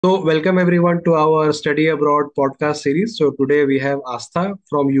Welcome everyone to our Study Abroad podcast series. So, today we have Aastha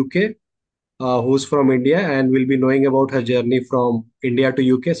from UK, who's from India, and we'll be knowing about her journey from India to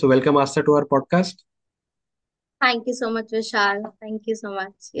UK. So, welcome Aastha to our podcast. Thank you so much, Vishal. Thank you so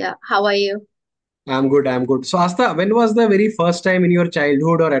much. Yeah. How are you? I'm good, I'm good. So, Aastha, when was the very first time in your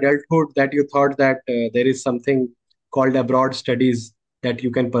childhood or adulthood that you thought that there is something called abroad studies that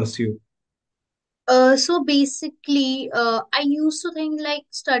you can pursue? So basically, I used to think like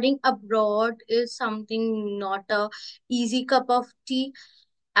studying abroad is something not a easy cup of tea.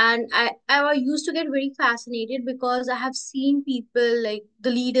 And I used to get very fascinated because I have seen people like the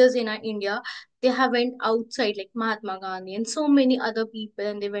leaders in India, they have went outside like Mahatma Gandhi and so many other people,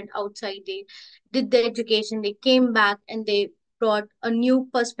 and they went outside, they did their education, they came back and they brought a new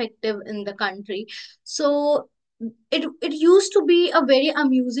perspective in the country. So it used to be a very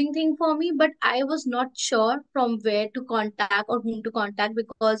amusing thing for me, but I was not sure from where to contact or whom to contact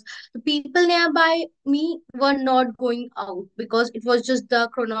because the people nearby me were not going out because it was just the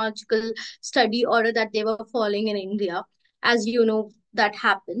chronological study order that they were following in India. As you know, that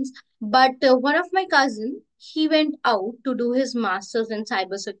happens. But one of my cousin, he went out to do his master's in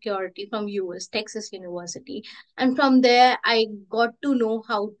cybersecurity from US, Texas University. And from there, I got to know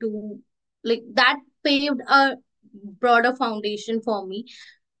how to, like, that paved a broader foundation for me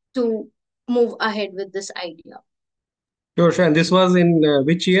to move ahead with this idea. Sure, sure. And this was in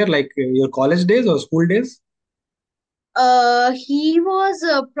which year, like your college days or school days? He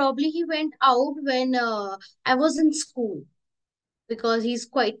was probably he went out when I was in school because he's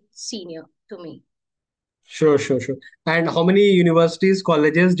quite senior to me. Sure, sure, sure. And how many universities,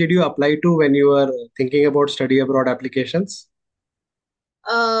 colleges did you apply to when you were thinking about study abroad applications?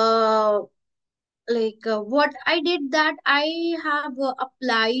 Uh, what I did that I have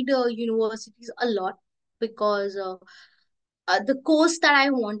applied universities a lot because the course that I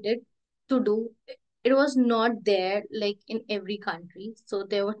wanted to do, it was not there like in every country. So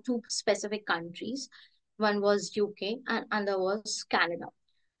there were two specific countries. One was UK and other was Canada.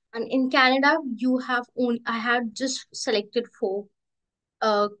 And in Canada, you have only I had just selected four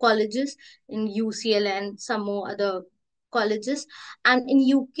colleges in UCL and some more other colleges. And in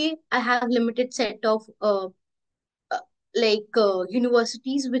UK, I have limited set of uh,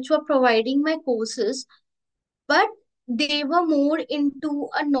 universities which were providing my courses, but they were more into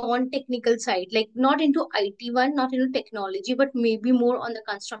a non-technical side, like not into IT one, not into technology, but maybe more on the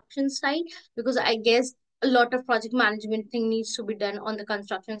construction side, because I guess a lot of project management thing needs to be done on the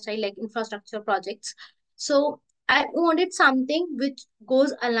construction side, like infrastructure projects. So I wanted something which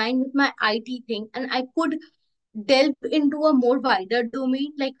goes aligned with my IT thing, and I could delve into a more wider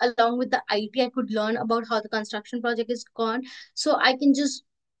domain, like along with the IT, I could learn about how the construction project is gone. So I can just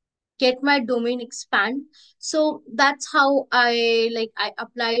get my domain expand. So that's how I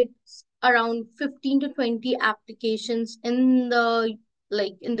applied around 15 to 20 applications in the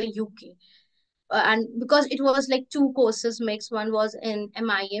in the UK. And because it was like two courses mixed, one was in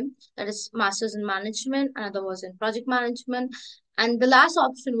MIM, that is Masters in Management, another was in Project Management, and the last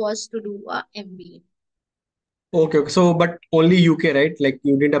option was to do a MBA. Okay, okay. So, but only UK, right? Like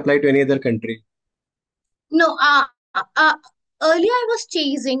you didn't apply to any other country. No, earlier I was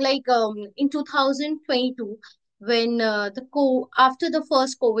chasing in 2022 when the co after the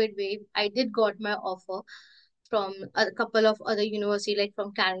first COVID wave, I did got my offer from a couple of other university, like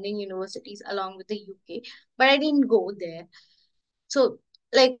from Canadian universities along with the UK, but I didn't go there. So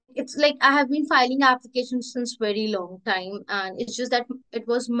it's like I have been filing applications since very long time, and it's just that it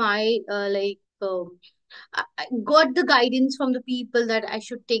was my I got the guidance from the people that I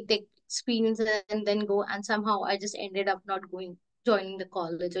should take the experience and then go, and somehow I just ended up not going, joining the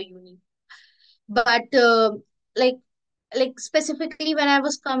college or uni. But like specifically when I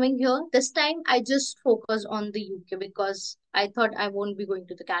was coming here this time, I just focused on the UK because I thought I won't be going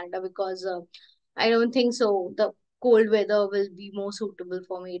to the Canada because I don't think so. The cold weather will be more suitable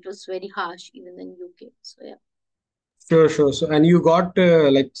for me. It was very harsh even in UK. So yeah. Sure, sure. So, and you got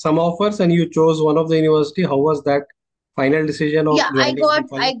like some offers and you chose one of the university. How was that final decision of Yeah, joining the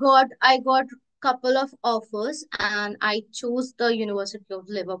college? I got couple of offers, and I chose the University of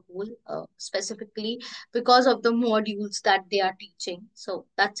Liverpool specifically because of the modules that they are teaching. So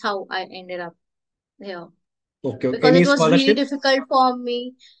that's how I ended up here, Okay, okay. because Any it was really scholarships? difficult for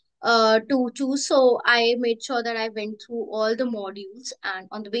me to choose. So I made sure that I went through all the modules, and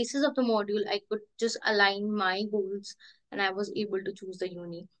on the basis of the module, I could just align my goals, and I was able to choose the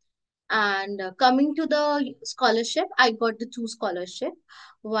uni. And coming to the scholarship, I got the two scholarship.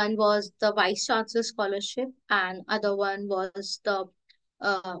 One was the Vice Chancellor scholarship, and other one was the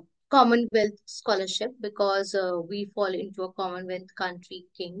uh, Commonwealth scholarship because we fall into a Commonwealth country,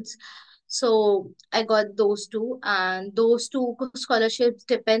 Kings. So I got those two, and those two scholarships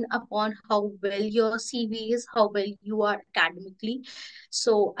depend upon how well your CV is, how well you are academically.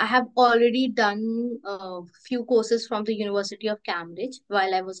 So I have already done a few courses from the University of Cambridge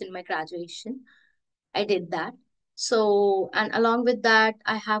while I was in my graduation. I did that. So, and along with that,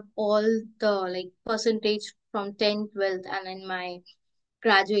 I have all the like percentage from 10th, 12th, and in my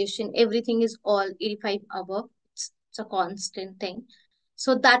graduation, everything is all 85 above. It's a constant thing.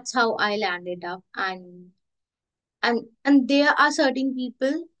 So that's how I landed up. And there are certain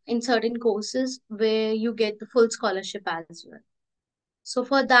people in certain courses where you get the full scholarship as well. So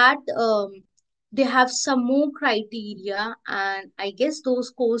for that, they have some more criteria, and I guess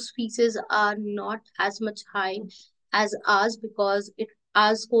those course fees are not as much high as ours because it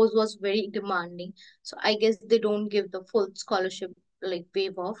ours course was very demanding. So I guess they don't give the full scholarship like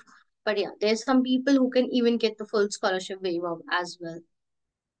waive off. But yeah, there's some people who can even get the full scholarship waive off as well,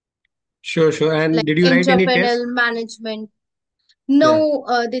 Sure, sure. And like did you write any test? entrepreneurial management. Yeah.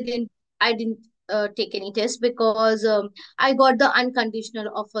 No, they didn't. I didn't take any test because I got the unconditional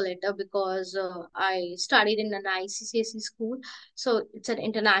offer letter because I studied in an ICCSE school, so it's an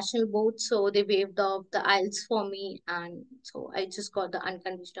international board. So they waived off the IELTS for me, and so I just got the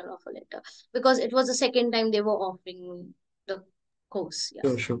unconditional offer letter because it was the second time they were offering me the course. Yeah.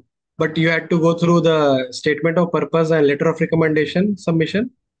 Sure, sure. But you had to go through the statement of purpose and letter of recommendation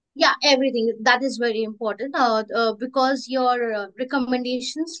submission. Yeah, everything that is very important. Because your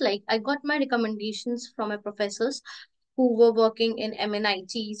recommendations, like I got my recommendations from my professors who were working in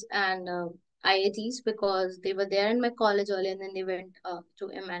MNITs and IITs because they were there in my college earlier and then they went to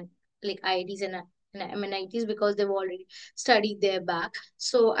MN like IITs and MNITs because they've already studied there back.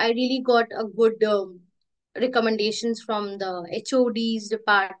 So I really got a good recommendations from the HODs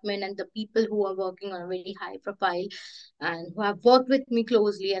department and the people who are working on a very high profile and who have worked with me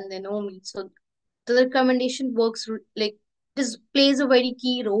closely and they know me. So the recommendation works like this plays a very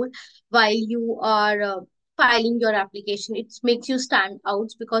key role while you are filing your application. It makes you stand out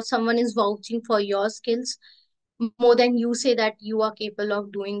because someone is vouching for your skills more than you say that you are capable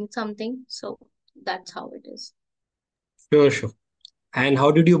of doing something. So that's how it is. Sure, sure. And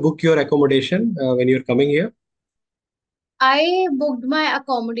how did you book your accommodation when you're coming here? I booked my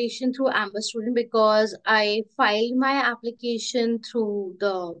accommodation through Amber Student because I filed my application through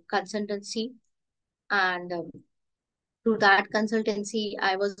the consultancy, and through that consultancy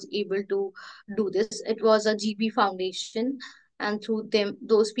I was able to do this. It was a GB foundation, and through them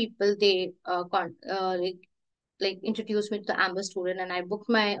those people they like introduced me to the Amber Student, and I booked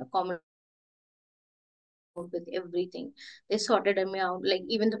my accommodation and they sorted me out with everything. They sorted me out, like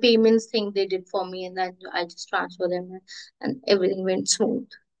even the payments thing they did for me, and then I just transferred them, and everything went smooth.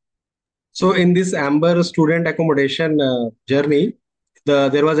 So in this Amber student accommodation journey,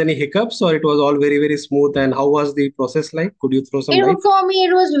 there was any hiccups or it was all very, very smooth? And how was the process like? Could you throw some light? For me,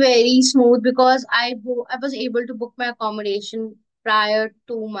 it was very smooth because I was able to book my accommodation prior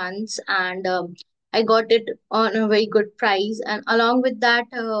 2 months, and I got it on a very good price. And along with that,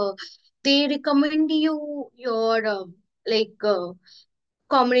 they recommend you your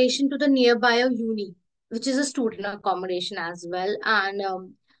accommodation to the nearby uni, which is a student accommodation as well. And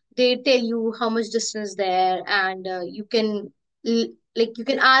they tell you how much distance there, and you can you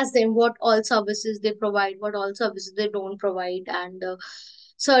can ask them what all services they provide, what all services they don't provide, and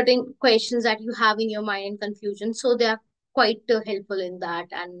certain questions that you have in your mind and confusion. So they are quite helpful in that,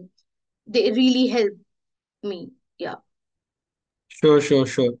 and they really help me. Yeah. Sure, sure,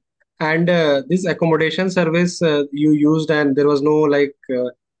 sure. And this accommodation service you used, and there was no like,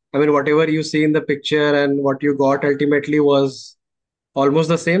 I mean, whatever you see in the picture and what you got ultimately was almost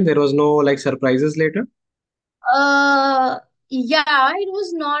the same. There was no like surprises later. Uh, yeah, it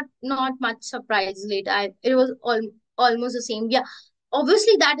was not much surprise later. It was almost the same. Yeah,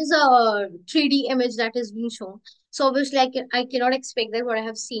 obviously that is a 3D image that is being shown. So obviously I cannot expect that what I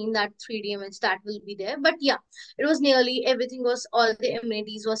have seen that 3D image that will be there. But yeah, it was nearly everything was all the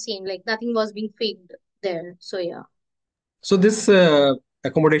amenities were same. Like nothing was being faked there. So yeah. So this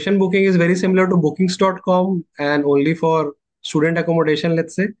accommodation booking is very similar to bookings.com and only for student accommodation,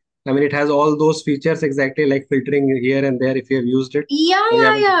 let's say. I mean, it has all those features exactly like filtering here and there if you have used it Yeah, or you yeah,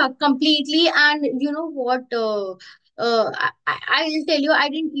 haven't. yeah, completely. And you know what? I'll tell you, I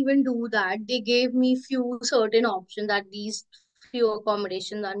didn't even do that. They gave me few certain options that these few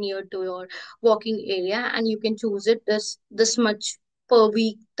accommodations are near to your working area, and you can choose it this much per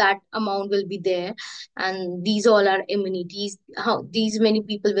week. That amount will be there, and these all are amenities, how these many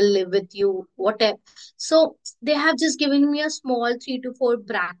people will live with you, whatever. So they have just given me a small 3 to 4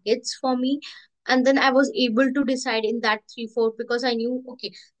 brackets for me, and then I was able to decide in that 3 4, because I knew,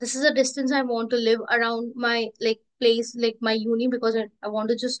 okay, this is a distance I want to live around my like place, like my uni, because I want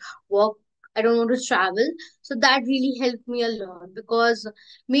to just work, I don't want to travel. So that really helped me a lot, because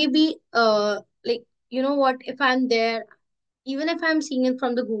maybe like, you know what, if I'm there, even if I'm seeing it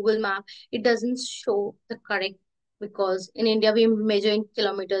from the Google map, it doesn't show the correct, because in India we measure in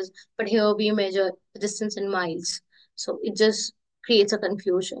kilometers, but here we measure the distance in miles. So it just creates a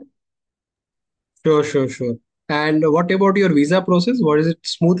confusion. Sure, sure, sure. And what about your visa process? Was it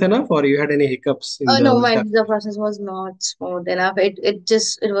smooth enough, or you had any hiccups in the No, my visa visa application? process was not smooth enough. It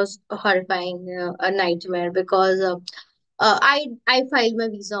was a horrifying, a nightmare, because I filed my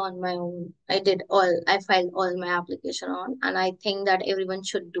visa on my own. I filed all my application on, and I think that everyone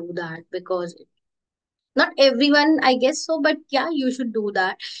should do that, because not everyone, I guess so, but yeah, you should do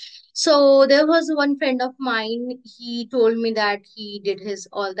that. So there was one friend of mine, he told me that he did his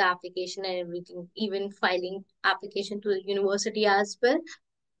all the application and everything, even filing application to the university as well.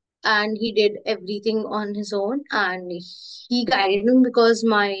 And he did everything on his own, and he guided me, because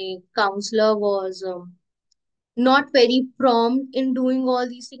my counselor was not very prompt in doing all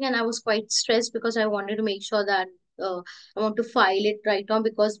these things, and I was quite stressed, because I wanted to make sure that I want to file it right now,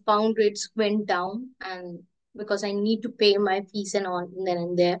 because pound rates went down, and because I need to pay my fees and all then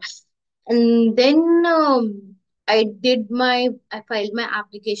and there. And then I filed my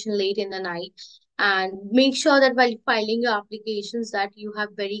application late in the night. And make sure that while filing your applications, that you have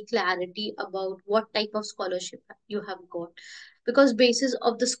very clarity about what type of scholarship you have got, because basis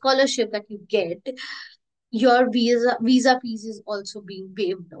of the scholarship that you get, your visa fees is also being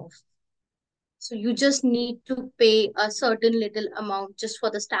waived off. So you just need to pay a certain little amount just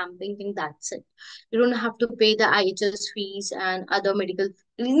for the stamping thing. That's it. You don't have to pay the IHS fees and other medical.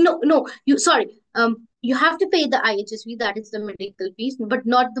 No, no. You sorry. You have to pay the IHS fee. That is the medical fees, but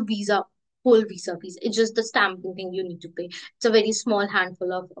not the visa whole visa fees. It's just the stamping thing you need to pay. It's a very small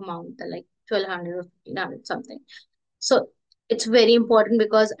handful of amount, like 1,200 or 1,500 something. So it's very important,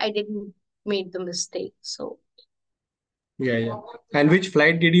 because I didn't made the mistake. So Yeah, yeah. And which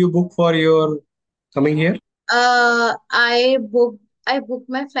flight did you book for your coming here? I booked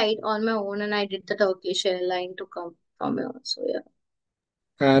my flight on my own, and I did the Turkish airline to come from here. So yeah.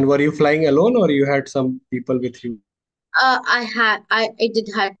 And were you flying alone, or you had some people with you? I did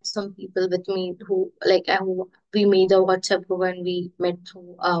had some people with me who like who we made a WhatsApp group, and we met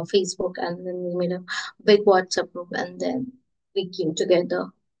through Facebook, and then we made a big WhatsApp group, and then we came together.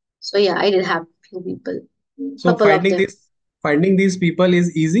 So yeah, I did have few people, So couple of them. finding these people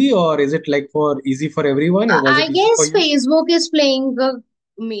is easy, or is it like for easy for everyone? Was I it easy for guess you? Facebook is playing a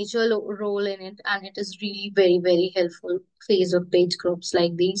major role in it, and it is really very, very helpful. Facebook page groups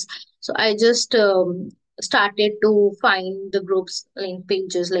like these. So I just started to find the groups link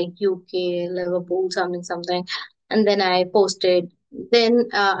pages like UK, Liverpool, something, something, and then I posted. Then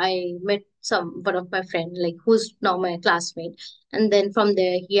I met one of my friend, like who's now my classmate, and then from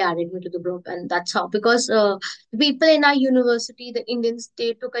there he added me to the group, and that's how, because people in our university, the Indians,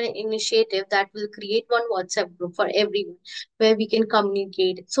 they took an initiative that will create one WhatsApp group for everyone where we can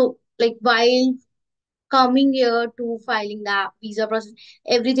communicate. So, like while coming here to filing the visa process,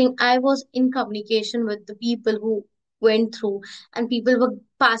 everything, I was in communication with the people who went through, and people were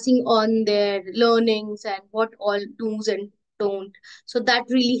passing on their learnings and what all do's and don't. So that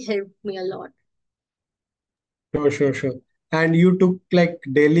really helped me a lot. Sure, sure, sure. And you took like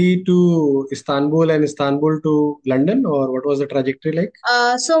Delhi to Istanbul and Istanbul to London, or what was the trajectory like?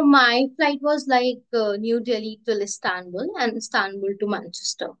 So my flight was like New Delhi to Istanbul, and Istanbul to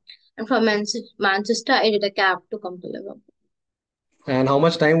Manchester. And from Manchester, I did a cab to come to Liverpool. And how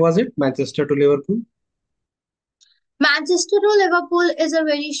much time was it, Manchester to Liverpool? Manchester to Liverpool is a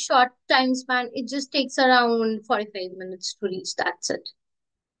very short time span. It just takes around 45 minutes to reach. That's it.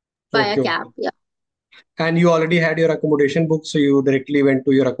 By a Okay, cab. okay. Yeah. And you already had your accommodation booked, so you directly went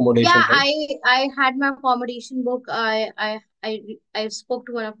to your Yeah, accommodation, right? I had my accommodation book. I spoke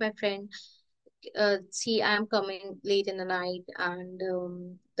to one of my friends. See, I'm coming late in the night, and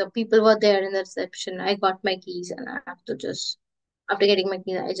the people were there in the reception. I got my keys, and I have to just, after getting my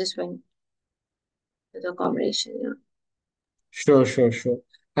keys, I just went to the accommodation. Yeah. Sure, sure, sure.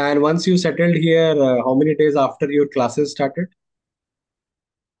 And once you settled here, how many days after your classes started?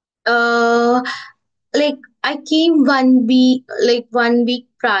 Uh, like I came 1 week, like 1 week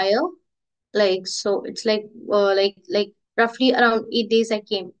prior. Like so, it's like roughly around 8 days I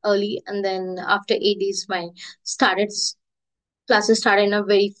came early, and then after 8 days, my started classes started in a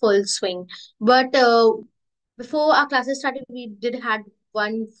very full swing. But before our classes started, we did had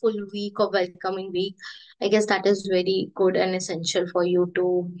one full week of welcoming week. I guess that is very good and essential for you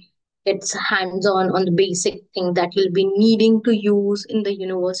to get hands on the basic thing that you'll be needing to use in the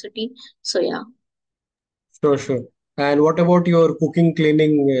university. So yeah. Sure, sure. And what about your cooking,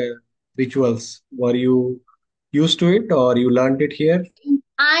 cleaning rituals? Were you used to it or you learned it here?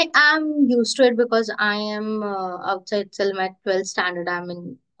 I am used to it because I am outside till my 12th standard. I'm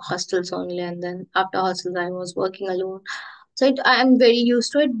in hostels only, and then after hostels, I was working alone. So I am very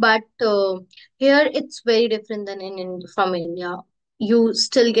used to it. But here it's very different than from India. You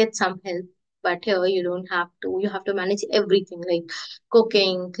still get some help, but here you don't have to. You have to manage everything like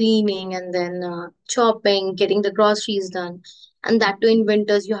cooking, cleaning, and then chopping, getting the groceries done, and that too in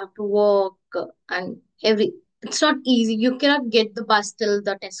winters you have to walk and every it's not easy. You cannot get the bus till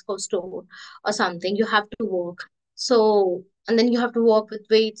the Tesco store or something. You have to walk. So, and then you have to walk with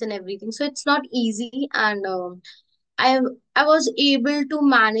weights and everything. So it's not easy. And I I was able to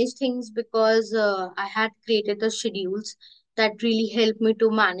manage things because I had created the schedules that really helped me to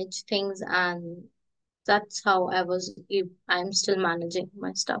manage things, and that's how I'm still managing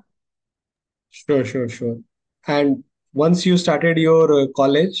my stuff. Sure, sure, sure. And once you started your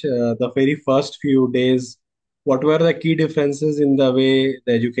college, the very first few days, what were the key differences in the way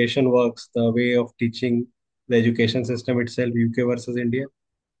the education works, the way of teaching, the education system itself, UK versus India?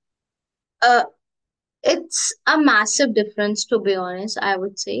 Uh, it's a massive difference, to be honest, I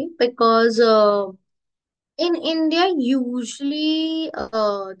would say, because in India, usually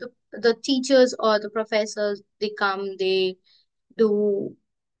the teachers or the professors they come, they do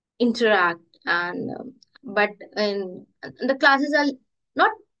interact, and but in the classes are not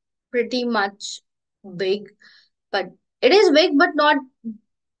pretty much big, but it is big, but not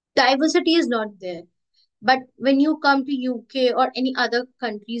diversity is not there. But when you come to UK or any other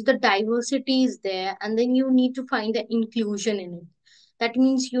countries, the diversity is there, and then you need to find the inclusion in it. That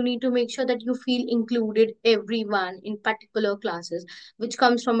means you need to make sure that you feel included everyone in particular classes, which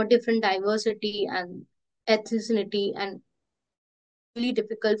comes from a different diversity and ethnicity, and it's really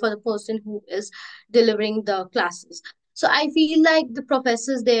difficult for the person who is delivering the classes. So I feel like the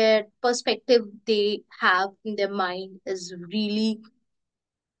professors, their perspective they have in their mind is really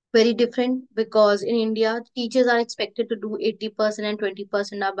very different because in India, teachers are expected to do 80% and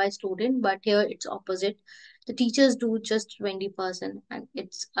 20% are by student, but here it's opposite. The teachers do just 20%, and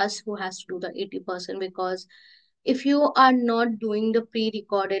it's us who has to do the 80% because if you are not doing the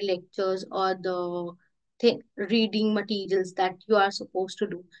pre-recorded lectures or the reading materials that you are supposed to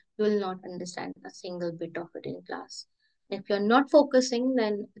do, you will not understand a single bit of it in class. If you're not focusing,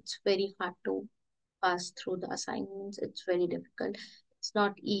 then it's very hard to pass through the assignments. It's very difficult. It's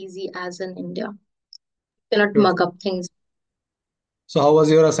not easy as in India. You cannot Sure. mug up things. So, how was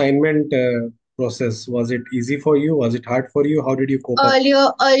your assignment process? Was it easy for you? Was it hard for you? How did you cope up? Earlier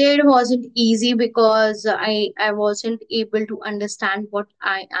it wasn't easy because I wasn't able to understand what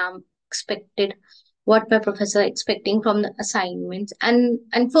I am expected, what my professor expecting from the assignments. And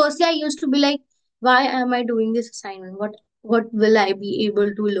firstly I used to be like, why am I doing this assignment? What will I be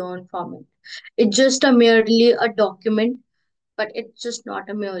able to learn from it? It's just a merely a document, but it's just not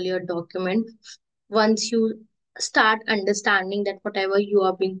a merely a document. Once you start understanding that whatever you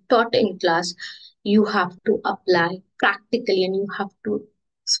are being taught in class, you have to apply practically, and you have to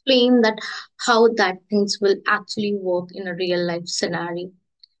explain that how that things will actually work in a real life scenario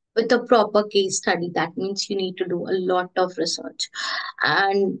with a proper case study. That means you need to do a lot of research.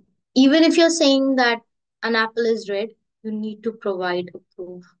 And even if you're saying that an apple is red, you need to provide a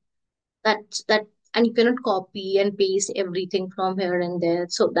proof that and you cannot copy and paste everything from here and there.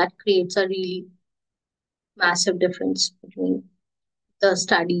 So that creates a really massive difference between the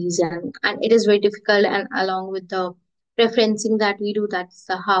studies, and it is very difficult. And along with the referencing that we do, that's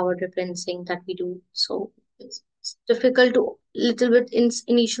the Harvard referencing that we do. So it's difficult to little bit in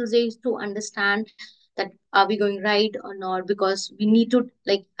initial days to understand that are we going right or not, because we need to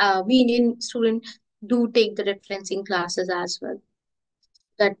like we Indian student do take the referencing classes as well,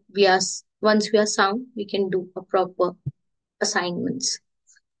 that once we are sound we can do a proper assignments.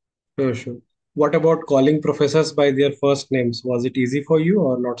 Sure, sure. What about calling professors by their first names? Was it easy for you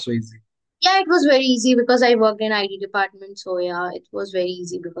or not so easy? Yeah, it was very easy because I worked in IT department. So yeah, it was very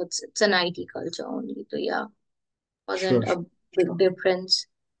easy because it's an IT culture only. So yeah, Sure, wasn't sure. a big difference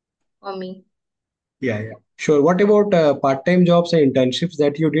for me. Yeah, yeah. Sure. What about part-time jobs and internships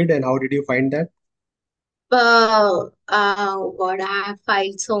that you did, and how did you find that? God, I have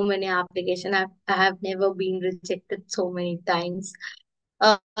filed so many applications. I have never been rejected so many times.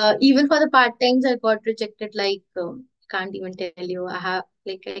 Even for the part times, I got rejected like can't even tell you. I have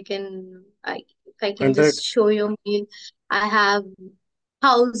like I can I if I can just 100. show you mail, I have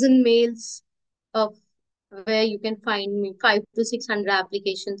 1,000 mails of where you can find me 5 to 600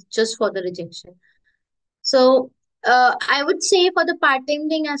 applications just for the rejection. So I would say for the part-time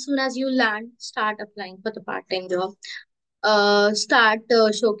thing, as soon as you land, start applying for the part-time job. Start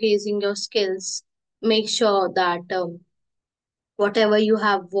showcasing your skills. Make sure that whatever you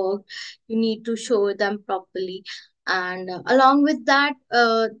have worked, you need to show them properly. And along with that,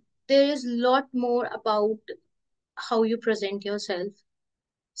 there is a lot more about how you present yourself.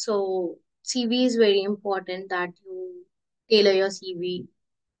 So CV is very important that you tailor your CV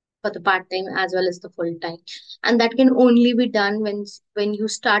for the part time as well as the full time, and that can only be done when you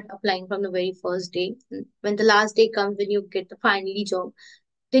start applying from the very first day. When the last day comes, when you get the finally job,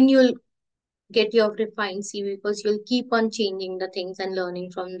 then you'll get your refined CV, because you'll keep on changing the things and learning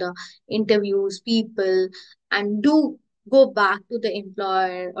from the interviews, people, and do go back to the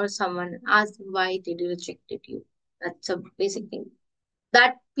employer or someone, ask them why they rejected you. That's a basic thing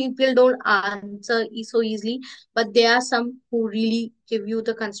that people don't answer so easily, but there are some who really give you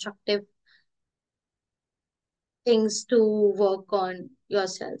the constructive things to work on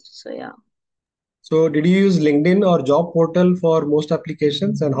yourself. So yeah. So did you use LinkedIn or job portal for most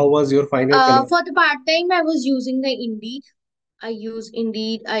applications, and how was your final connect? For the part time, I was using the Indeed. I use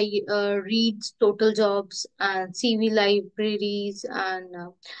Indeed. I read total jobs and CV libraries, and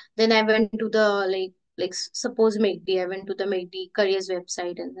then I went to the suppose McD. I went to the McD careers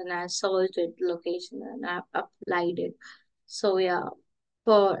website, and then I searched it location and I applied it. So yeah,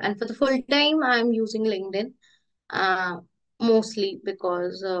 for the full time, I'm using LinkedIn uh, mostly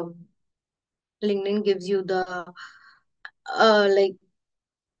because LinkedIn gives you the like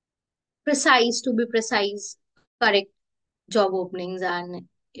precise, to be precise, correct job openings, and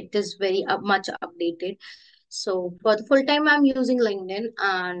it is very much updated. So for the full time, I'm using LinkedIn,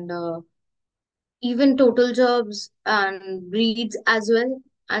 and even total jobs and reads as well,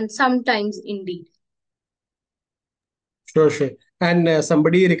 and sometimes Indeed. Sure, sure. And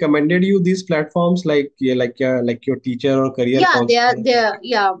somebody recommended you these platforms, like yeah, like your teacher or career Yeah, counselor.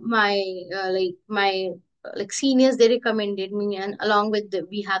 yeah, my seniors, they recommended me, and along with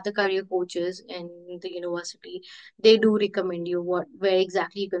we have the career coaches in the university. They do recommend you what where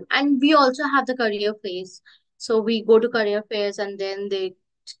exactly you can, and we also have the career fairs. So we go to career fairs, and then they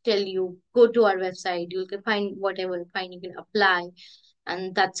tell you go to our website, you can find whatever find you can apply,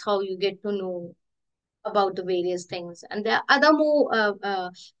 and that's how you get to know about the various things. And there are other more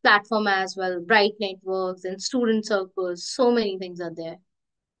platform as well, bright networks and student circles. So many things are there.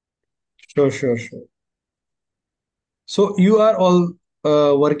 Sure, sure, sure. So you are all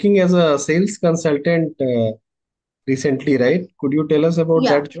working as a sales consultant recently, right? Could you tell us about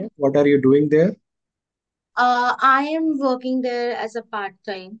Yeah. that job? What are you doing there? I am working there as a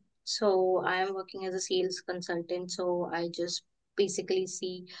part-time. So I am working as a sales consultant. So I just basically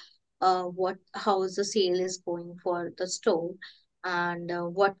see what how the sale is going for the store, and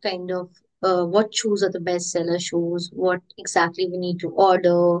what kind of what shoes are the best seller shoes, what exactly we need to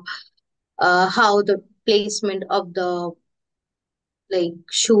order, how the placement of the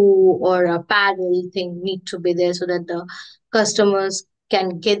shoe or apparel thing need to be there so that the customers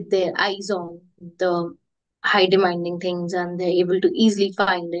can get their eyes on the high demanding things and they're able to easily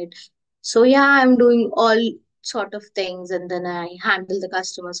find it. So yeah, I'm doing all sort of things, and then I handle the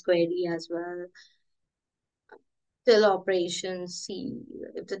customer's query as well, till operations, see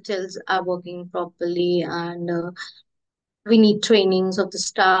if the tills are working properly, and we need trainings of the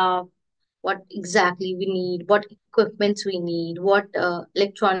staff, what exactly we need, what equipments we need, what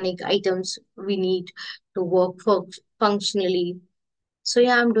electronic items we need to work for functionally. So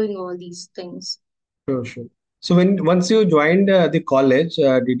yeah, I'm doing all these things. Sure, sure. So when once you joined the college,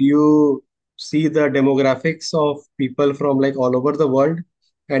 did you see the demographics of people from like all over the world?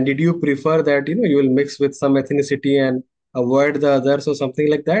 And did you prefer that, you will mix with some ethnicity and avoid the others or something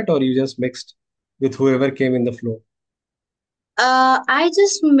like that, or you just mixed with whoever came in the flow? I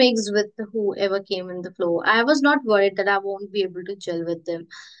just mixed with whoever came in the flow. I was not worried that I won't be able to gel with them,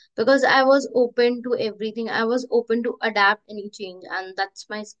 because I was open to everything. I was open to adapt any change, and that's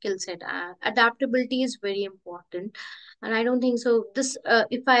my skill set. Adaptability is very important, and I don't think so. This,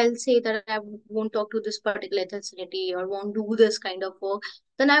 if I'll say that I won't talk to this particular ethnicity or won't do this kind of work,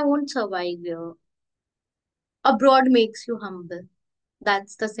 then I won't survive here. Abroad makes you humble.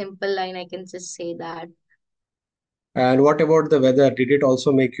 That's the simple line. I can just say that. And what about the weather? Did it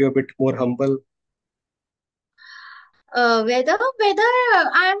also make you a bit more humble? Whether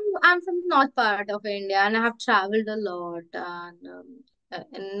I'm from north part of India, and I have traveled a lot, and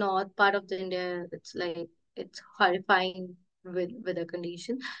in north part of the India, it's like it's horrifying with a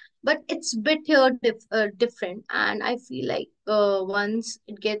condition, but it's bit here different, and I feel like once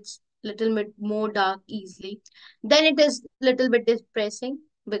it gets little bit more dark easily, then it is little bit depressing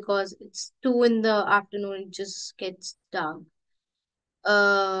because it's 2 in the afternoon, it just gets dark.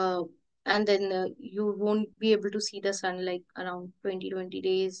 uh and then you won't be able to see the sun like around 20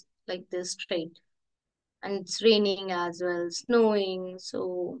 days like this straight, and it's raining as well, snowing,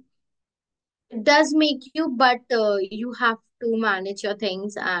 so it does make you, but you have to manage your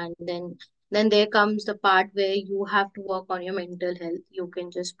things, and then there comes the part where you have to work on your mental health. You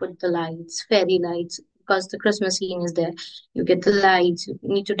can just put the lights, fairy lights, because the Christmas scene is there. You get the lights. You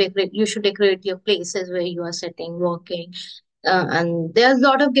need to decorate. You should decorate your places where you are sitting, working, and there's a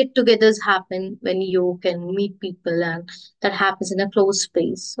lot of get-togethers happen when you can meet people, and that happens in a closed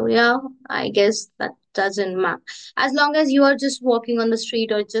space. So yeah, I guess that doesn't matter as long as you are just walking on the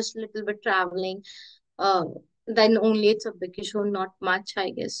street or just a little bit traveling. uh then only it's a big issue, not much,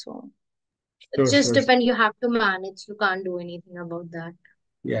 I guess. So it Sure, just sure. depends, you have to manage, you can't do anything about that.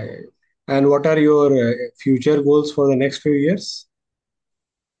 Yeah, yeah, yeah. And what are your future goals for the next few years?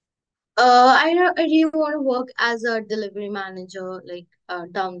 I really want to work as a delivery manager, like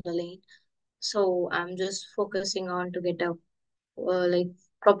down the lane. So I'm just focusing on to get a like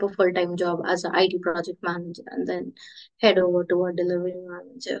proper full-time job as a IT project manager, and then head over to a delivery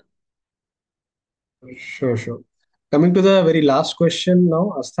manager. Sure, sure. Coming to the very last question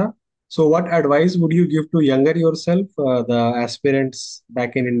now, Astha. So, what advice would you give to younger yourself, the aspirants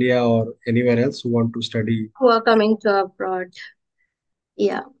back in India or anywhere else who want to study? Who are coming to abroad?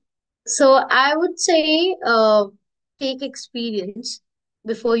 Yeah. So I would say take experience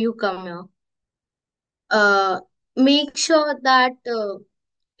before you come here. Uh, Make sure that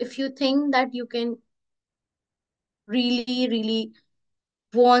if you think that you can really, really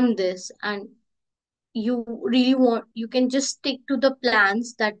want this, and you really want, you can just stick to the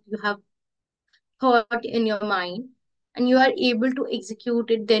plans that you have thought in your mind, and you are able to execute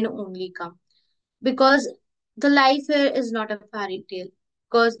it, then only come. Because the life here is not a fairy tale,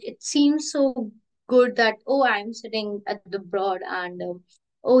 because it seems so good that, oh, I'm sitting at the broad, and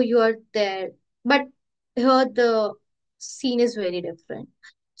oh, you are there, but here the scene is very different.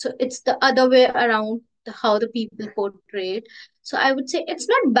 So it's the other way around, how the people portray it. So I would say it's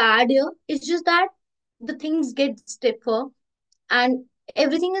not bad here, it's just that the things get stiffer, and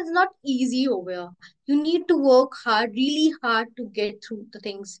everything is not easy over here. You need to work hard, really hard, to get through the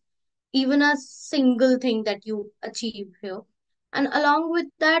things, even a single thing that you achieve here. And along with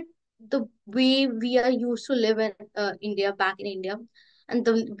that, the way we are used to live in India, back in India, and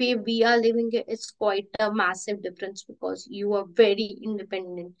the way we are living here is quite a massive difference, because you are very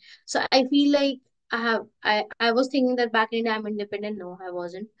independent. So I feel like I was thinking that back in India I'm independent. No, I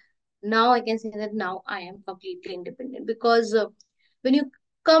wasn't. Now I can say that now I am completely independent, because when you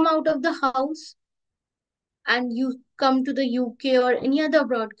come out of the house and you come to the UK or any other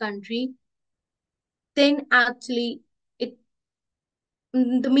abroad country, then actually it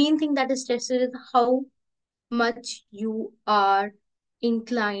the main thing that is tested is how much you are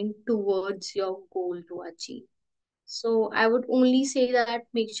inclined towards your goal to achieve. So I would only say that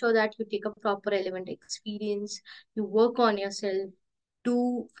make sure that you take a proper relevant experience, you work on yourself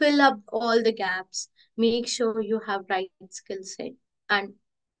to fill up all the gaps, make sure you have right skill set, and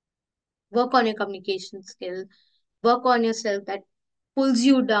work on your communication skill, work on yourself that pulls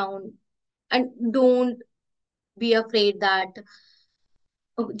you down, and don't be afraid that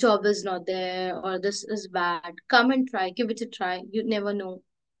job is not there or this is bad. Come and try, give it a try. You never know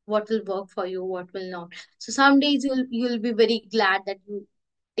what will work for you, what will not. So some days you'll be very glad that you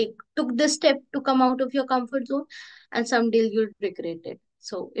took this step to come out of your comfort zone, and some days you'll regret it.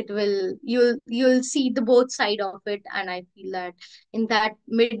 So it will, you'll see the both side of it, and I feel that in that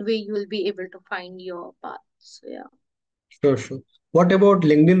midway you will be able to find your path. So yeah. Sure, sure. What about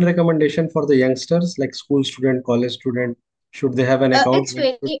LinkedIn recommendation for the youngsters, like school student, college student? Should they have an account? It's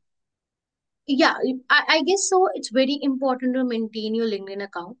very, yeah, I guess so. It's very important to maintain your LinkedIn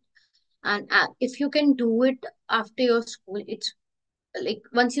account. And if you can do it after your school, it's like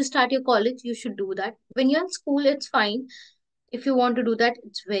once you start your college, you should do that. When you're in school, it's fine. If you want to do that,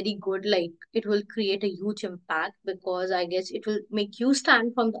 it's very good. Like it will create a huge impact, because I guess it will make you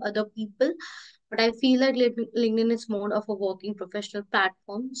stand from the other people. But I feel like LinkedIn is more of a working professional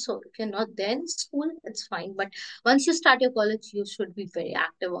platform. So if you're not there in school, it's fine. But once you start your college, you should be very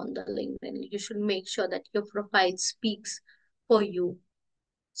active on the LinkedIn. You should make sure that your profile speaks for you.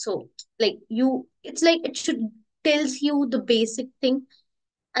 So like you, it's like it should tells you the basic thing,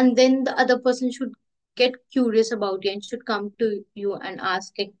 and then the other person should get curious about you and should come to you and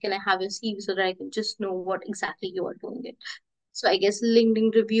ask, like, can I have your CV so that I can just know what exactly you are doing it. So I guess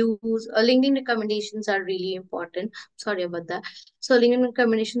LinkedIn reviews, LinkedIn recommendations are really important. Sorry about that. So LinkedIn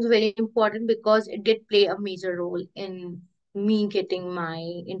recommendations are very important because it did play a major role in me getting my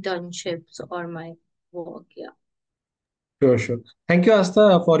internships or my work. Yeah. Sure, sure. Thank you,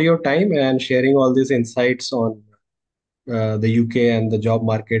 Asta, for your time and sharing all these insights on the UK and the job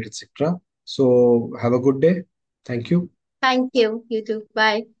market, etc. So have a good day. Thank you. Thank you. You too.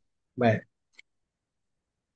 Bye. Bye.